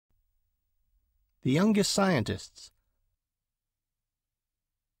the youngest scientists.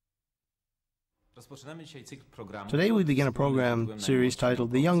 Today we begin a program series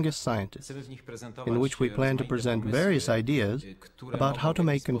titled The Youngest Scientists, in which we plan to present various ideas about how to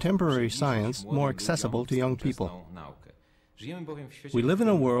make contemporary science more accessible to young people. We live in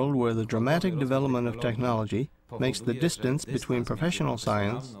a world where the dramatic development of technology makes the distance between professional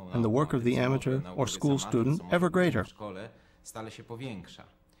science and the work of the amateur or school student ever greater.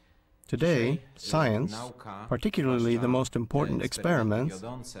 Today, science, particularly the most important experiments,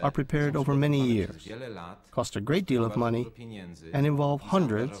 are prepared over many years, cost a great deal of money, and involve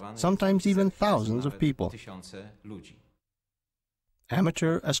hundreds, sometimes even thousands of people.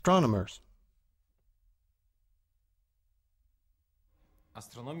 Amateur astronomers.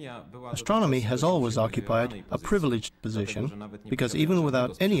 Astronomy has always occupied a privileged position because even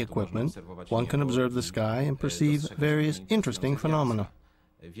without any equipment, one can observe the sky and perceive various interesting phenomena.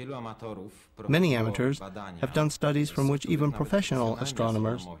 Many amateurs have done studies from which even professional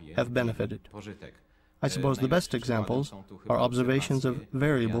astronomers have benefited. I suppose the best examples are observations of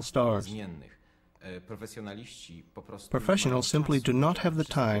variable stars. Professionals simply do not have the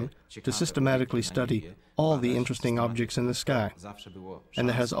time to systematically study all the interesting objects in the sky, and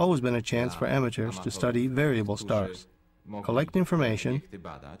there has always been a chance for amateurs to study variable stars, collect information,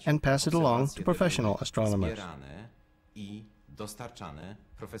 and pass it along to professional astronomers.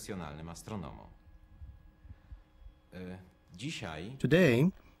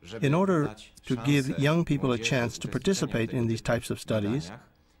 Today, in order to give young people a chance to participate in these types of studies,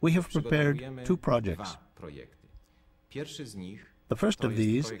 we have prepared two projects. The first of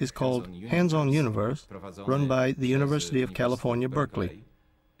these is called Hands-on Universe, run by the University of California, Berkeley.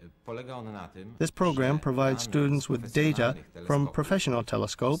 This program provides students with data from professional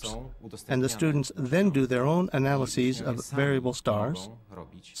telescopes, and the students then do their own analyses of variable stars,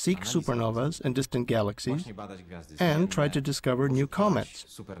 seek supernovas and distant galaxies, and try to discover new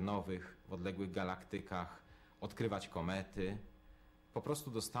comets.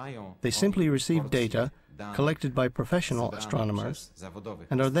 They simply receive data collected by professional astronomers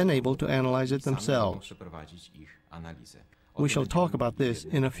and are then able to analyze it themselves. We shall talk about this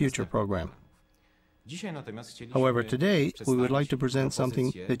in a future program. However, today we would like to present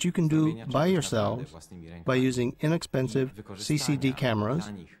something that you can do by yourselves by using inexpensive CCD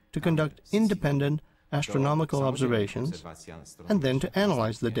cameras to conduct independent astronomical observations and then to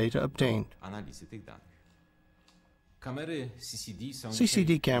analyze the data obtained.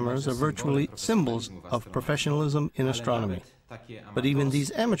 CCD cameras are virtually symbols of professionalism in astronomy. But even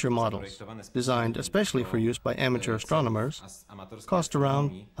these amateur models, designed especially for use by amateur astronomers, cost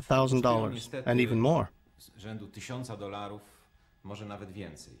around $1,000 and even more.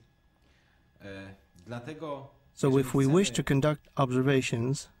 So if we wish to conduct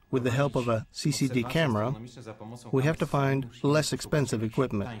observations with the help of a CCD camera, we have to find less expensive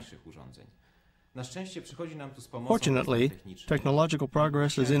equipment. Fortunately, technological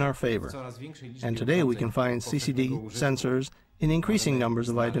progress is in our favor, and today we can find CCD sensors in increasing numbers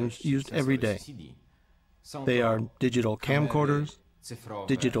of items used every day. They are digital camcorders,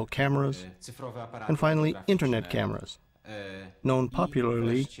 digital cameras, and finally Internet cameras, known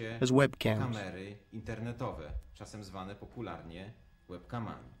popularly as webcams.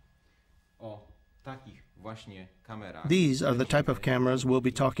 These are the type of cameras we'll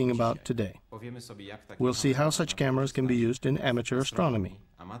be talking about today. We'll see how such cameras can be used in amateur astronomy.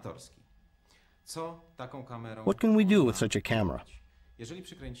 What can we do with such a camera?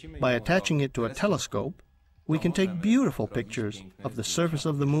 By attaching it to a telescope, we can take beautiful pictures of the surface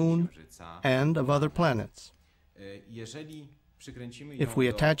of the moon and of other planets. If we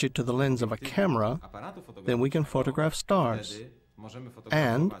attach it to the lens of a camera, then we can photograph stars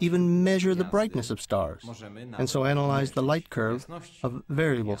and even measure the brightness of stars, and so analyze the light curve of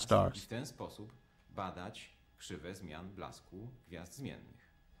variable stars.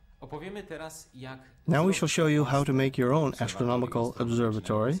 Now we shall show you how to make your own astronomical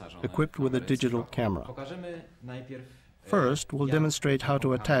observatory equipped with a digital camera. First, we'll demonstrate how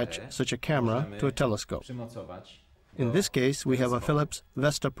to attach such a camera to a telescope. In this case, we have a Philips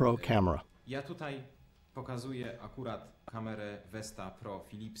Vesta Pro camera.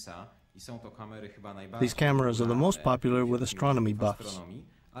 These cameras are the most popular with astronomy buffs,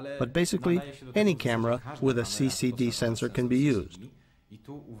 but basically any camera with a CCD sensor can be used.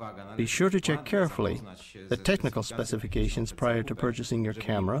 Be sure to check carefully the technical specifications prior to purchasing your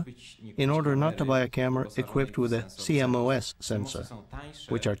camera in order not to buy a camera equipped with a CMOS sensor,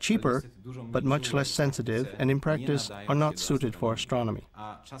 which are cheaper but much less sensitive and in practice are not suited for astronomy.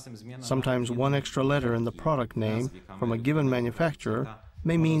 Sometimes one extra letter in the product name from a given manufacturer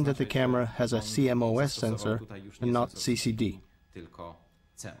may mean that the camera has a CMOS sensor and not CCD.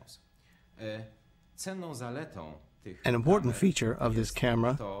 An important feature of this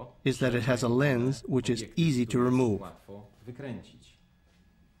camera is that it has a lens which is easy to remove.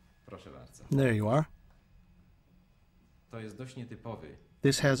 There you are.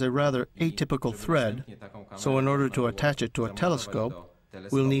 This has a rather atypical thread, so in order to attach it to a telescope,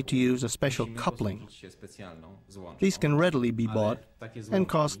 we'll need to use a special coupling. These can readily be bought and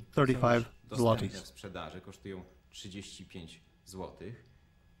cost 35 zlotys.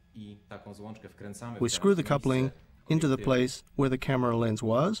 We screw the coupling into the place where the camera lens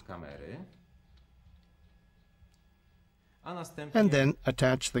was, and then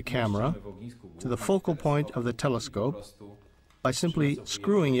attach the camera to the focal point of the telescope by simply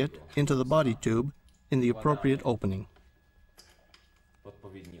screwing it into the body tube in the appropriate opening.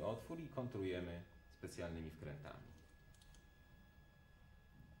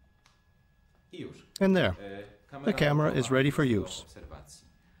 And there, the camera is ready for use.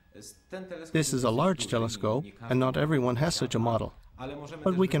 This is a large telescope, and not everyone has such a model,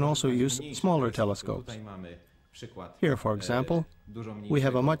 but we can also use smaller telescopes. Here, for example, we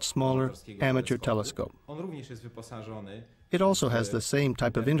have a much smaller amateur telescope. It also has the same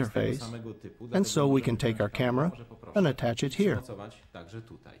type of interface, and so we can take our camera and attach it here.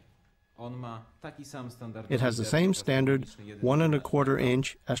 It has the same standard 1¼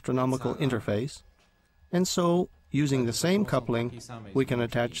 inch astronomical interface, and so, using the same coupling, we can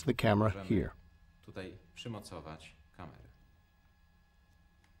attach the camera here.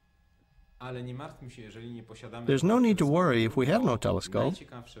 There's no need to worry if we have no telescope,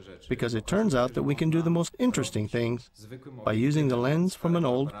 because it turns out that we can do the most interesting things by using the lens from an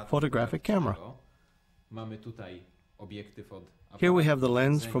old photographic camera. Here we have the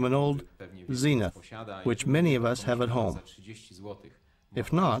lens from an old Zenith, which many of us have at home.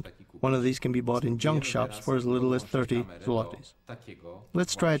 If not, one of these can be bought in junk shops for as little as 30 zlotys.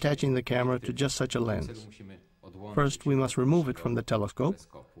 Let's try attaching the camera to just such a lens. First, we must remove it from the telescope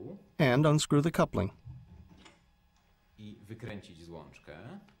and unscrew the coupling.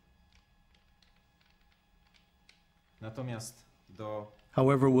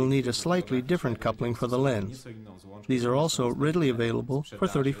 However, we'll need a slightly different coupling for the lens. These are also readily available for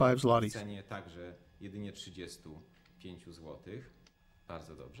 35 zlotys.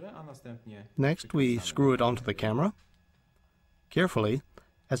 Next, we screw it onto the camera carefully,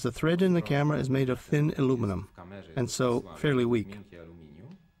 as the thread in the camera is made of thin aluminum, and so fairly weak.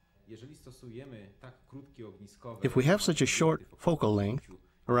 If we have such a short focal length,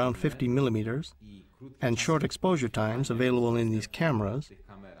 around 50 millimeters, and short exposure times available in these cameras,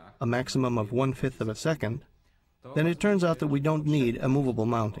 a maximum of 1/5 of a second, then it turns out that we don't need a movable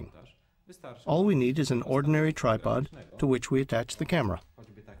mounting. All we need is an ordinary tripod to which we attach the camera.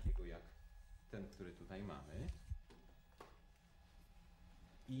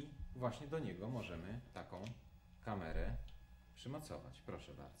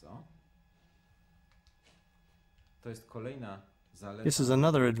 This is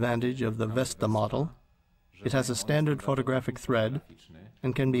another advantage of the Vesta model. It has a standard photographic thread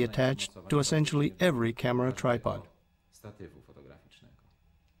and can be attached to essentially every camera tripod.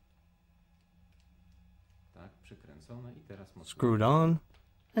 Screwed on,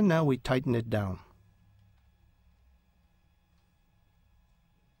 and now we tighten it down.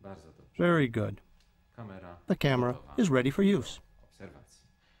 Very good. The camera is ready for use.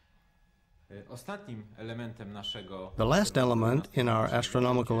 The last element in our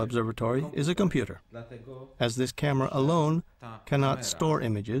astronomical observatory is a computer, as this camera alone cannot store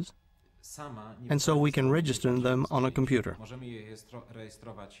images, and so we can register them on a computer.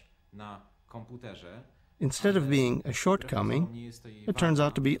 Instead of being a shortcoming, it turns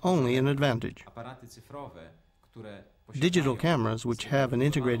out to be only an advantage. Digital cameras, which have an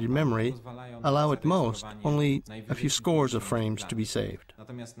integrated memory, allow at most only a few scores of frames to be saved.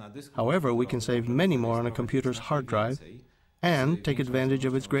 However, we can save many more on a computer's hard drive and take advantage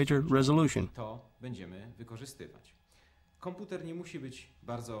of its greater resolution.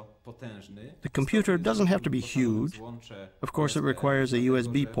 The computer doesn't have to be huge. Of course, it requires a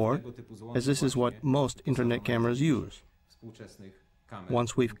USB port, as this is what most internet cameras use.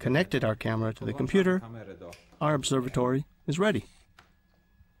 Once we've connected our camera to the computer, our observatory is ready.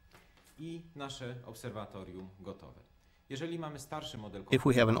 If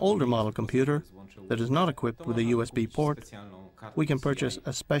we have an older model computer that is not equipped with a USB port, we can purchase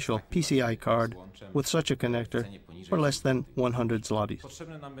a special PCI card with such a connector for less than 100 zlotys.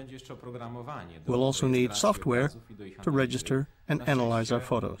 We'll also need software to register and analyze our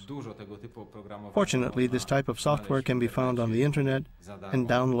photos. Fortunately, this type of software can be found on the internet and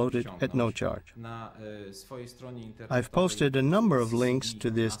downloaded at no charge. I've posted a number of links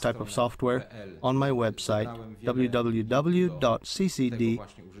to this type of software on my website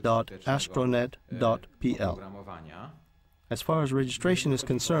www.ccd.astronet.pl. As far as registration is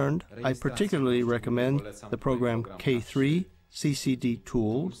concerned, I particularly recommend the program K3, CCD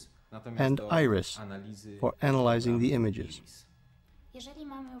Tools, and IRIS for analyzing the images.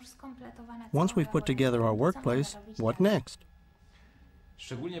 Once we've put together our workplace, what next?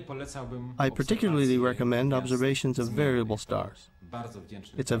 I particularly recommend observations of variable stars.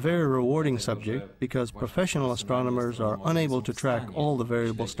 It's a very rewarding subject because professional astronomers are unable to track all the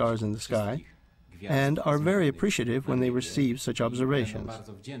variable stars in the sky and are very appreciative when they receive such observations.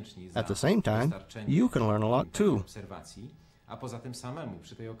 At the same time, you can learn a lot too.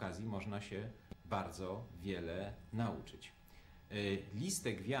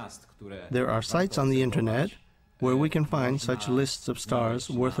 There are sites on the internet where we can find such lists of stars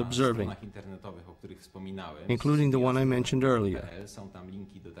worth observing, including the one I mentioned earlier.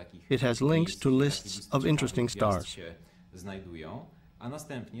 It has links to lists of interesting stars.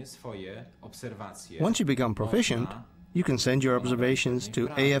 Once you become proficient, you can send your observations to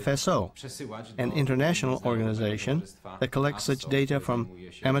AFSO, an international organization that collects such data from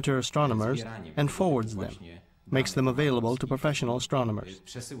amateur astronomers and forwards them, makes them available to professional astronomers.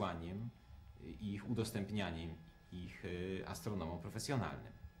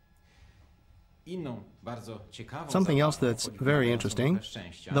 Something else that's very interesting,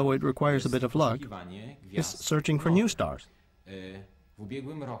 though it requires a bit of luck, is searching for new stars.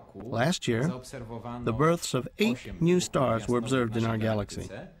 Last year, the births of 8 new stars were observed in our galaxy.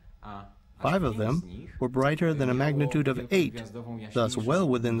 5 of them were brighter than a magnitude of 8, thus well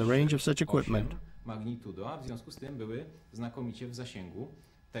within the range of such equipment.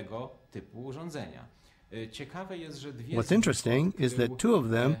 What's interesting is that 2 of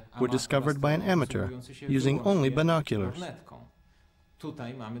them were discovered by an amateur, using only binoculars.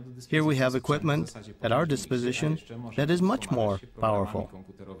 Here we have equipment at our disposition that is much more powerful.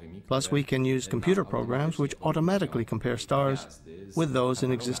 Plus, we can use computer programs which automatically compare stars with those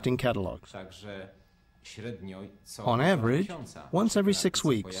in existing catalogs. On average, once every 6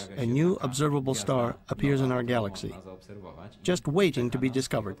 weeks, a new observable star appears in our galaxy, just waiting to be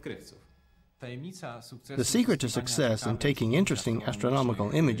discovered. The secret to success in taking interesting astronomical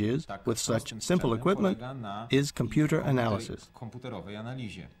images with such simple equipment is computer analysis.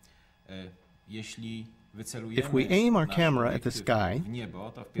 If we aim our camera at the sky,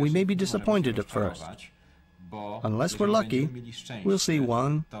 we may be disappointed at first. Unless we're lucky, we'll see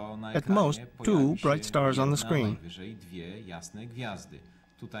 1, at most 2 bright stars on the screen.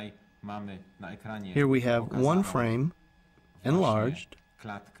 Here we have one frame, enlarged,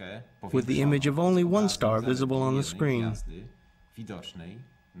 with the image of only 1 star visible on the screen.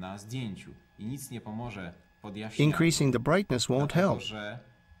 Increasing the brightness won't help,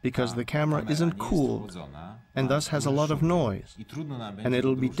 because the camera isn't cooled and thus has a lot of noise, and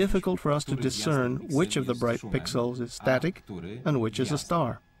it'll be difficult for us to discern which of the bright pixels is static and which is a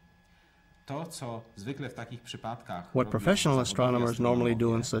star. What professional astronomers normally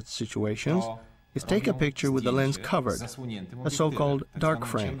do in such situations is take a picture with the lens covered, a so-called dark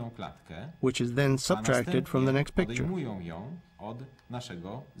frame, which is then subtracted from the next picture.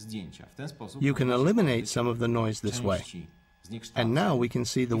 You can eliminate some of the noise this way, and now we can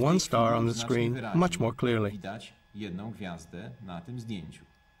see the 1 star on the screen much more clearly.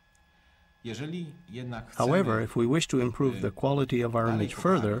 However, if we wish to improve the quality of our image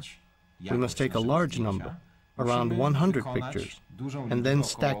further, we must take a large number, around 100 pictures, and then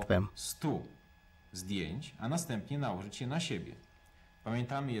stack them.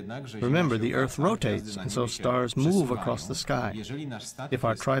 Remember, the Earth rotates, and so stars move across the sky. If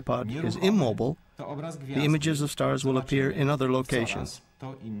our tripod is immobile, the images of stars will appear in other locations.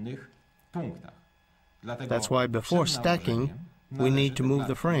 That's why before stacking, we need to move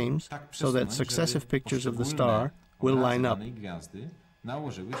the frames so that successive pictures of the star will line up.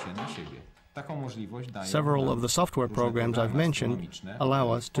 Several of the software programs I've mentioned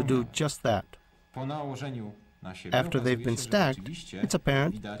allow us to do just that. After they've been stacked, it's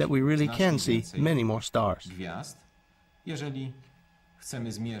apparent that we really can see many more stars.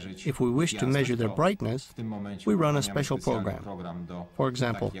 If we wish to measure their brightness, we run a special program, for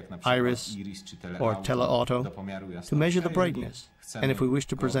example, IRIS or Teleauto, to measure the brightness. And if we wish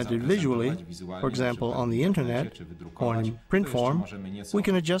to present it visually, for example, on the internet or in print form, we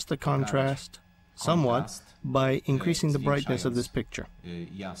can adjust the contrast somewhat by increasing the brightness of this picture.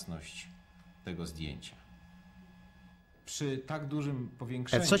 Jasność tego zdjęcia. Przy tak dużym At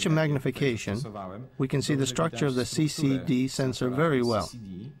powiększeniu, such a magnification, we can see the structure of the CCD sensor very well.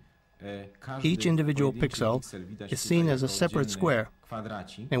 Each individual pixel is seen as a separate square,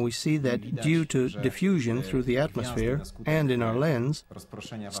 and we see that due to diffusion through the atmosphere and in our lens,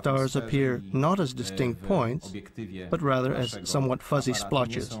 stars appear not as distinct points, but rather as somewhat fuzzy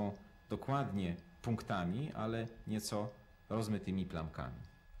splotches. Dokładnie punktami, ale nieco rozmytymi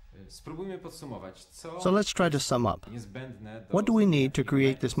plamkami. Spróbujmy podsumować, So let's try to sum up. What do we need to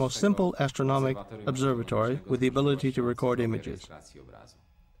create this most simple astronomic observatory with the ability to record images?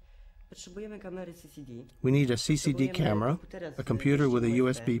 We need a CCD camera, a computer with a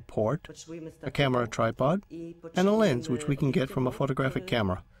USB port, a camera tripod, and a lens which we can get from a photographic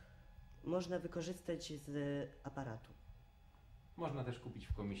camera.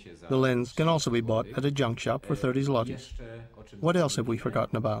 The lens can also be bought at a junk shop for 30 zlotys. What else have we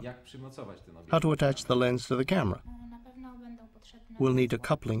forgotten about? How to attach the lens to the camera? We'll need a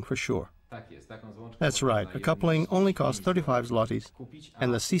coupling for sure. That's right, a coupling only costs 35 zlotys,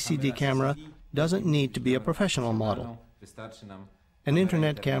 and the CCD camera doesn't need to be a professional model. An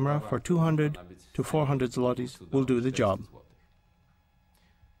internet camera for 200 to 400 zlotys will do the job.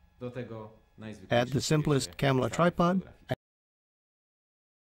 Add the simplest camera tripod